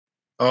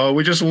Oh,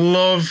 we just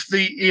love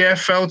the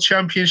EFL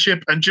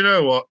Championship. And do you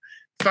know what?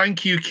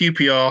 Thank you,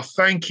 QPR.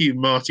 Thank you,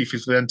 Marti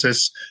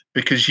Fuentes,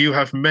 because you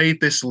have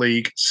made this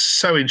league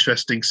so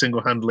interesting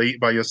single-handedly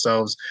by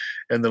yourselves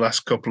in the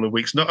last couple of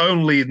weeks. Not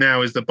only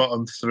now is the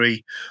bottom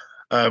three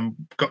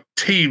got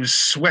teams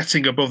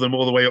sweating above them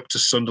all the way up to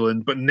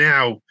Sunderland, but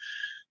now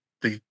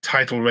the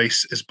title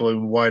race is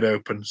blown wide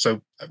open.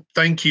 So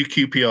thank you,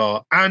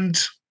 QPR. And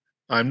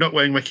I'm not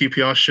wearing my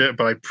QPR shirt,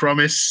 but I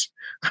promise,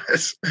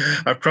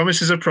 a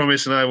promise is a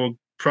promise, and I will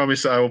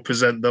promise that I will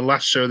present the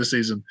last show of the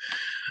season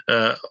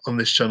on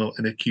this channel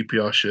in a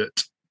QPR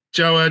shirt.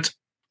 Jawad,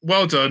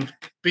 well done,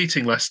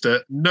 beating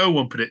Leicester. No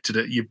one predicted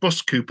it. You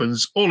bust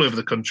coupons all over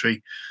the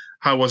country.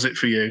 How was it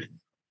for you?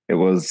 It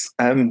was,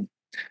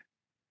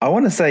 I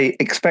want to say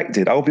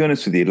expected. I'll be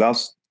honest with you.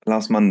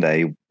 Last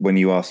Monday, when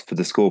you asked for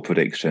the score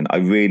prediction, I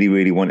really,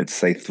 really wanted to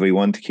say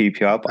 3-1 to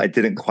QPR, but I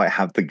didn't quite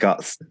have the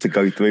guts to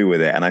go through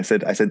with it. And I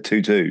said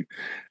 2-2.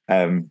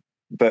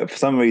 But for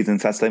some reason,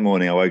 Saturday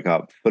morning, I woke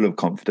up full of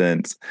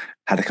confidence,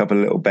 had a couple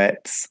of little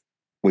bets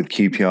with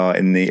QPR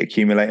in the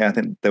accumulator. I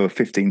think they were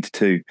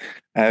 15-2.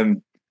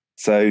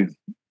 So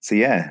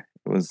yeah,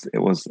 it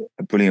was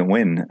a brilliant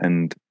win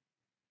and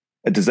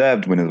a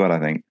deserved win as well, I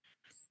think.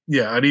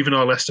 Yeah, and even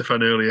our Leicester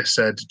fan earlier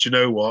said, "Do you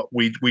know what?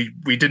 We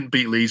didn't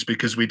beat Leeds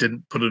because we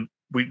didn't put a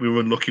we were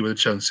unlucky with the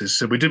chances.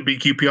 So we didn't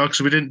beat QPR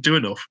because we didn't do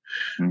enough."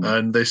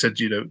 And they said,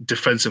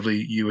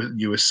 defensively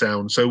you were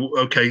sound. So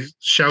okay,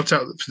 shout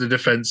out for the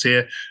defence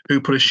here. Who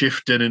put a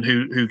shift in and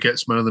who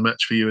gets man of the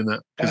match for you in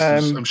that?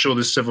 Because I'm sure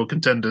there's several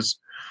contenders.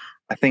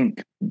 I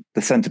think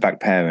the centre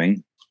back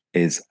pairing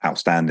is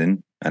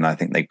outstanding. And I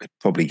think they could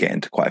probably get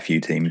into quite a few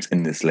teams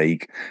in this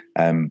league.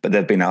 But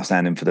they've been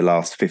outstanding for the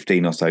last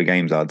 15 or so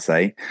games, I'd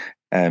say.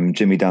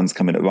 Jimmy Dunn's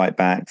coming at right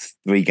back.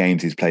 3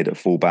 games he's played at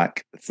full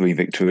back, 3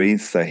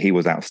 victories. So he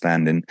was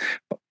outstanding.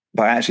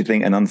 But I actually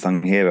think an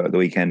unsung hero at the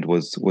weekend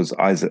was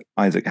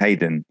Isaac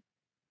Hayden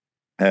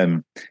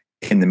in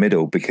the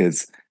middle,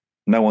 because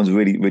no one's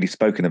really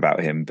spoken about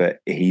him, but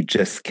he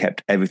just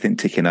kept everything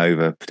ticking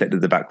over,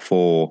 protected the back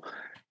four,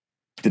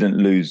 didn't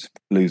lose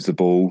the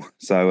ball.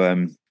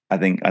 So I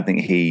think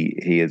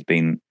he has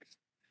been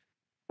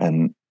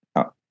an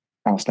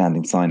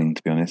outstanding signing,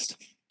 to be honest.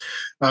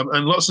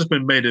 And lots has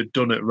been made of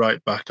Dunn at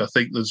right back. I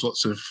think there's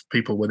lots of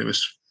people when it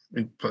was,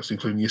 perhaps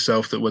including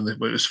yourself, that when it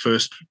was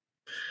first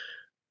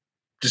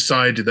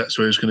decided that's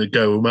where he was going to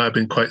go, we might have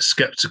been quite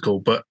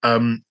sceptical. But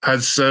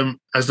has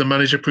the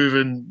manager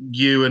proven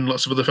you and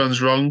lots of other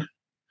fans wrong?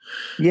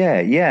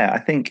 Yeah. I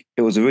think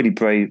it was a really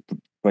brave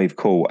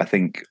call. I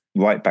think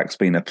right back's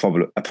been a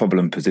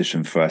problem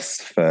position for us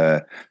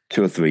for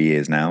 2 or 3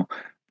 years now.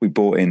 We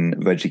bought in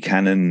Reggie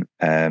Cannon,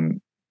 I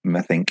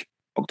think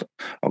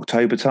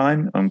October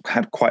time, and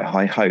had quite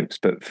high hopes,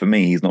 but for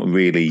me, he's not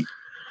really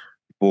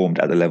performed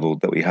at the level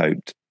that we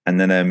hoped. And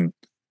then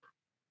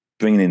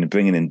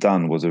bringing in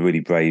Dunn was a really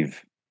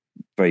brave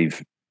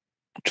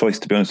choice,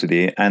 to be honest with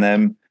you.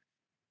 And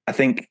I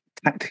think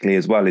tactically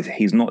as well, is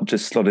he's not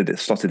just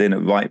slotted in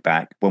at right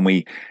back. When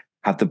we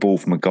have the ball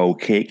from a goal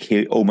kick,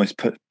 he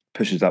almost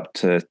pushes up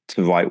to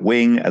right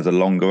wing as a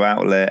longer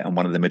outlet, and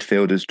one of the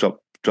midfielders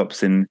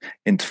drops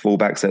into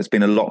fullback. So it's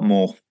been a lot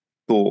more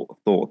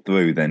thought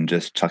through than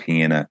just chucking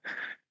in a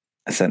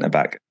centre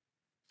back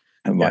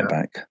and right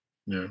back.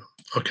 Yeah.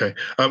 Okay.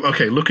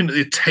 Okay. Looking at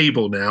the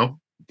table now,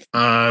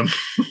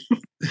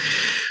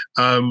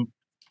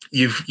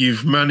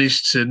 you've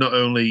managed to not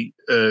only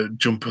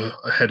jump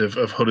ahead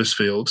of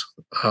Huddersfield,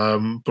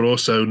 but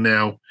also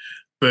now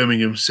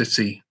Birmingham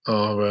City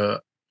are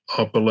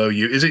below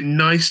you. Is it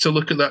nice to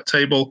look at that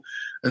table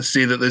and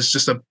see that there's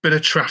just a bit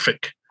of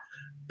traffic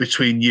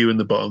between you and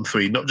the bottom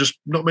 3?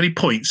 Not many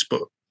points,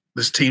 but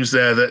there's teams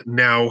there that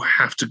now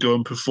have to go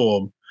and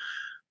perform.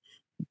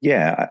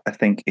 Yeah, I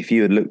think if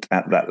you had looked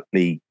at that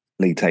league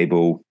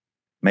table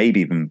maybe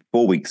even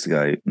 4 weeks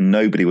ago,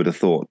 nobody would have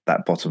thought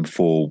that bottom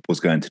 4 was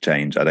going to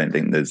change. I don't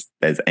think there's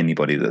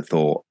anybody that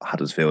thought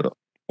Huddersfield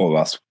or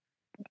us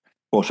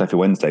or Sheffield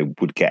Wednesday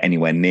would get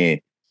anywhere near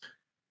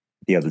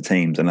the other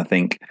teams. And I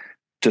think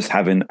just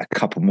having a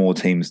couple more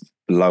teams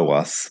below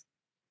us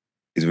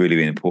is really,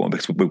 really important,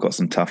 because we've got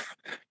some tough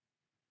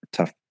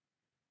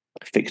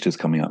fixtures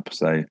coming up.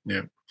 So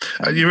yeah.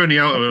 You're only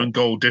out on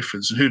goal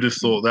difference, and who'd have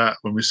thought that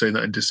when we were saying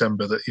that in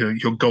December, that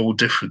your goal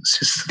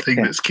difference is the thing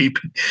that's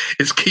keeping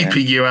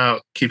you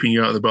out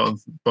of the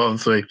bottom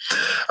 3.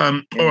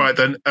 All right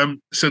then.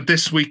 So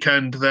this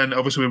weekend, then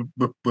obviously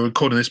we're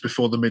recording this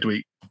before the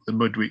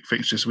midweek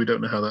fixture, so we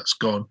don't know how that's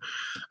gone.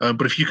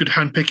 But if you could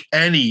handpick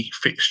any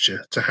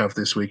fixture to have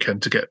this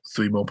weekend to get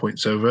 3 more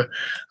points over,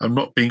 I'm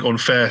not being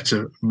unfair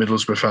to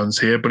Middlesbrough fans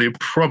here, but it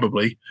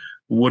probably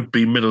would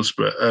be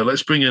Middlesbrough.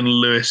 Let's bring in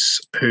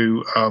Lewis,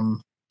 who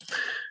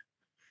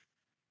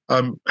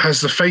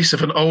has the face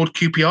of an old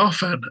QPR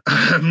fan,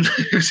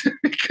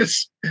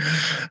 because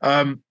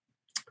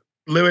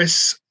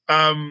Lewis,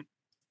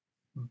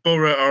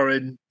 Borough are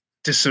in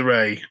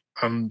disarray,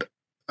 and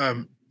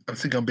I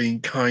think I'm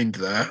being kind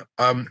there.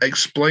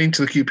 Explain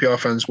to the QPR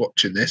fans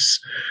watching this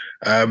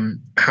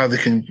how they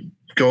can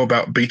go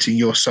about beating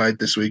your side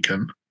this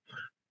weekend?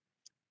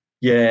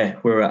 Yeah,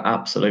 we're an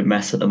absolute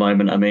mess at the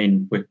moment. I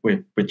mean,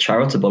 we're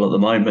charitable at the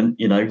moment.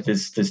 You know,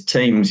 there's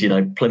teams. You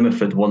know, Plymouth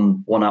had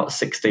won 1 out of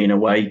 16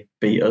 away,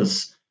 beat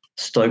us.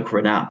 Stoke were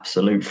an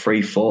absolute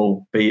free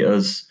fall, beat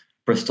us.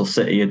 Bristol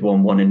City had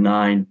won 1 in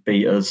 9,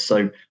 beat us. So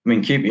I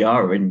mean, QPR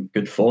are in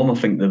good form. I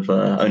think they've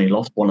only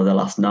lost 1 of their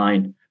last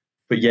 9.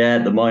 But yeah,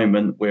 at the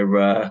moment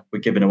we're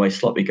giving away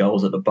sloppy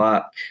goals at the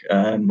back.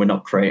 We're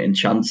not creating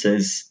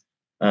chances.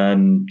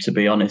 To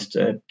be honest,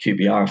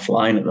 QPR are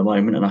flying at the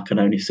moment, and I can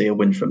only see a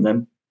win from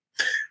them.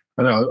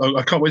 I know.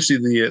 I can't wait to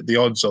see the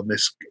odds on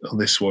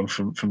this one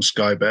from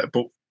Sky Bet,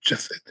 but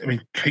just, I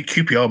mean,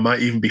 QPR might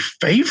even be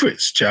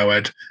favourites.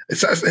 Jawed,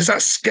 does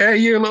that scare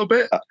you a little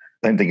bit? I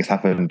don't think it's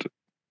happened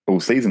all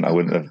season. I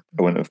wouldn't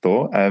have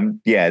thought.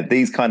 Yeah,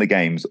 these kind of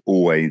games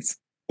always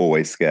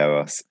scare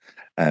us.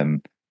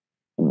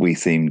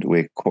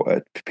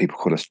 People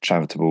call us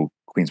charitable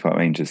Queen's Park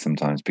Rangers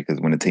sometimes, because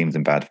when a team's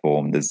in bad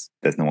form, there's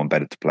no one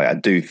better to play. I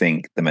do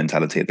think the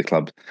mentality of the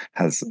club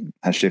has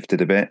shifted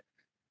a bit.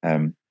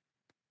 So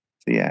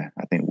yeah,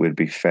 I think we'd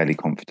be fairly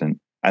confident.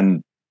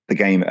 And the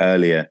game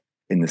earlier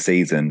in the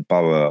season,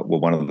 Borough were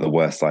one of the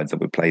worst sides that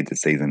we played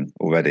this season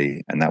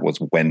already, and that was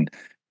when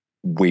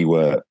we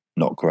were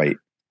not great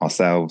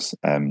ourselves.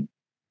 And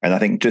I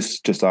think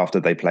just after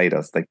they played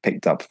us, they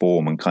picked up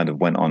form and kind of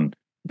went on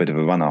a bit of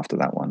a run after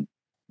that one.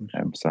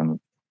 So I'm a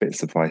bit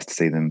surprised to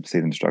see them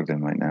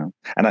struggling right now.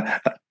 And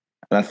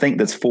I think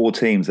there's 4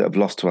 teams that have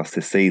lost to us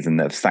this season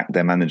that have sacked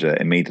their manager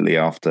immediately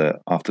after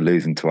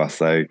losing to us.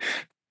 So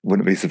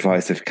wouldn't be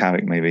surprised if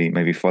Carrick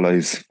maybe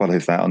follows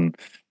that on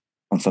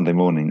Sunday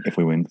morning if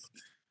we win.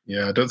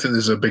 Yeah, I don't think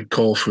there's a big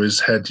call for his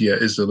head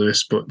yet, is there,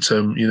 Lewis? But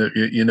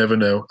you never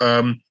know.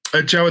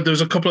 Jawed, there was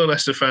a couple of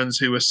Leicester fans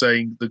who were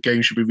saying the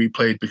game should be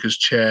replayed because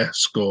Chair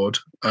scored.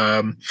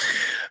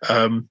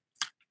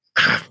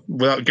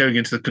 Without going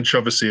into the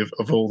controversy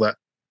of all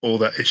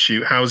that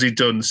issue, how's he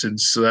done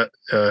since that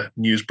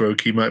news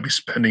broke? He might be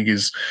spending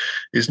his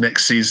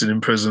next season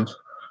in prison.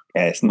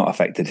 Yeah, it's not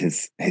affected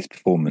his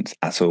performance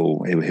at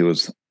all. He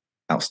was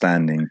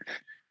outstanding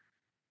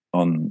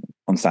on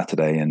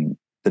Saturday, and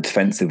the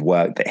defensive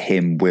work that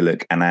him,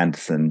 Willock, and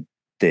Anderson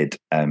did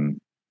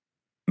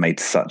made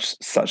such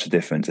a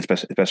difference,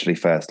 especially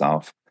first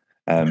half.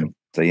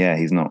 So yeah,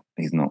 he's not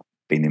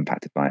been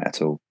impacted by it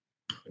at all.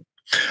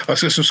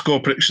 Let's get some score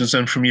predictions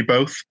then from you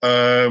both.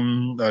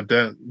 I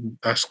dare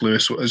ask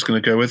Lewis what he's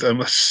going to go with.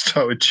 Let's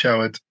start with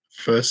Jawed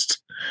first.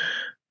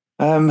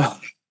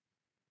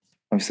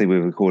 Obviously,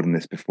 we're recording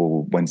this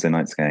before Wednesday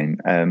night's game.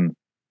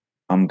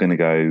 I'm going to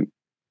go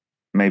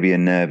maybe a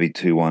nervy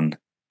 2-1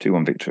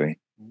 victory.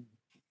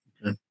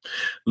 Okay.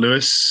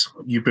 Lewis,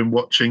 you've been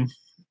watching.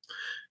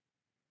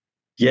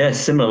 Yeah,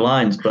 similar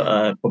lines,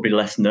 but probably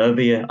less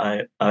nervy.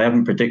 I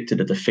haven't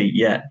predicted a defeat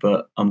yet,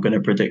 but I'm going to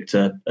predict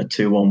a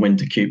 2-1 win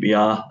to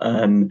QPR,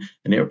 and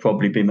it'll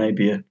probably be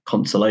maybe a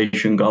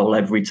consolation goal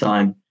every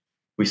time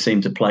we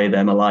seem to play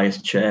them.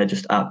 Elias Chair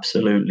just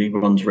absolutely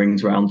runs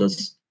rings around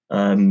us.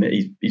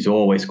 He's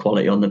always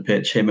quality on the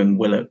pitch. Him and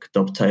Willock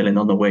dovetailing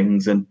on the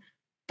wings, and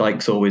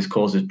Dykes always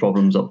causes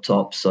problems up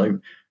top. So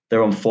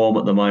they're on form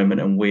at the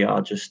moment, and we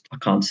are just, I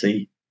can't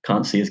see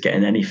us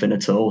getting anything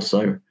at all.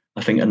 So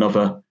I think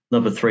another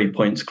 3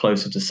 points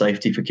closer to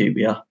safety for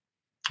QPR.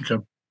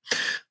 Okay.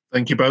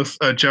 Thank you both.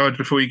 Jawed,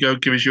 before you go,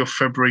 give us your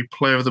February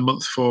Player of the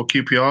Month for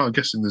QPR. I'm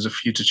guessing there's a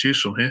few to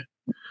choose from here.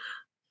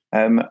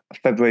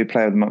 February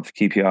Player of the Month for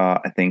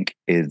QPR, I think,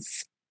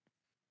 is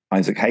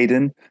Isaac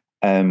Hayden.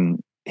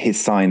 His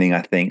signing,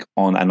 I think,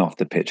 on and off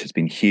the pitch has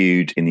been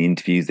huge. In the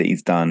interviews that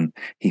he's done,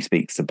 he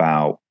speaks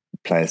about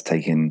players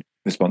taking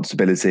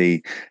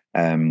responsibility,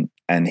 and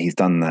he's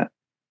done that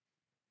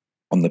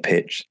on the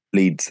pitch,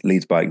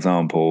 leads by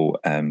example,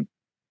 and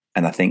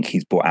I think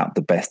he's brought out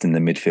the best in the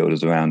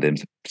midfielders around him.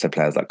 So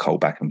players like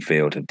Colback and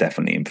Field have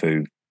definitely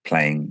improved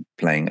playing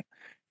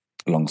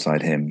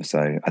alongside him.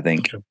 So I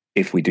think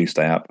if we do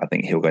stay up, I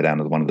think he'll go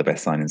down as one of the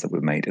best signings that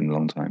we've made in a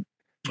long time.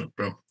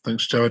 Bro,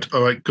 thanks, Jawed.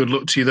 All right, good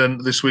luck to you then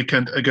this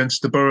weekend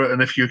against the Borough.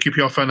 And if you're a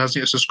QPR fan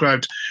hasn't yet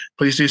subscribed,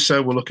 please do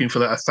so. We're looking for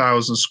that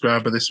 1,000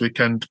 subscriber this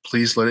weekend.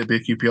 Please let it be a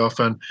QPR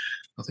fan.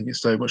 I think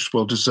it's very much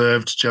well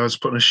deserved. Jawed's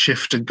put in a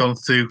shift and gone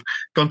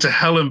to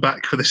hell and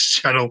back for this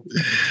channel.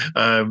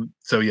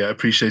 So yeah,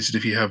 appreciate it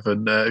if you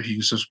haven't. If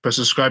you can press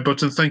the subscribe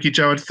button. Thank you,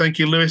 Jawed. Thank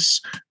you,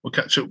 Lewis. We'll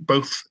catch up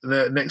both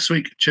next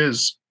week.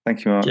 Cheers.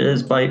 Thank you, Mark.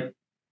 Cheers. Bye.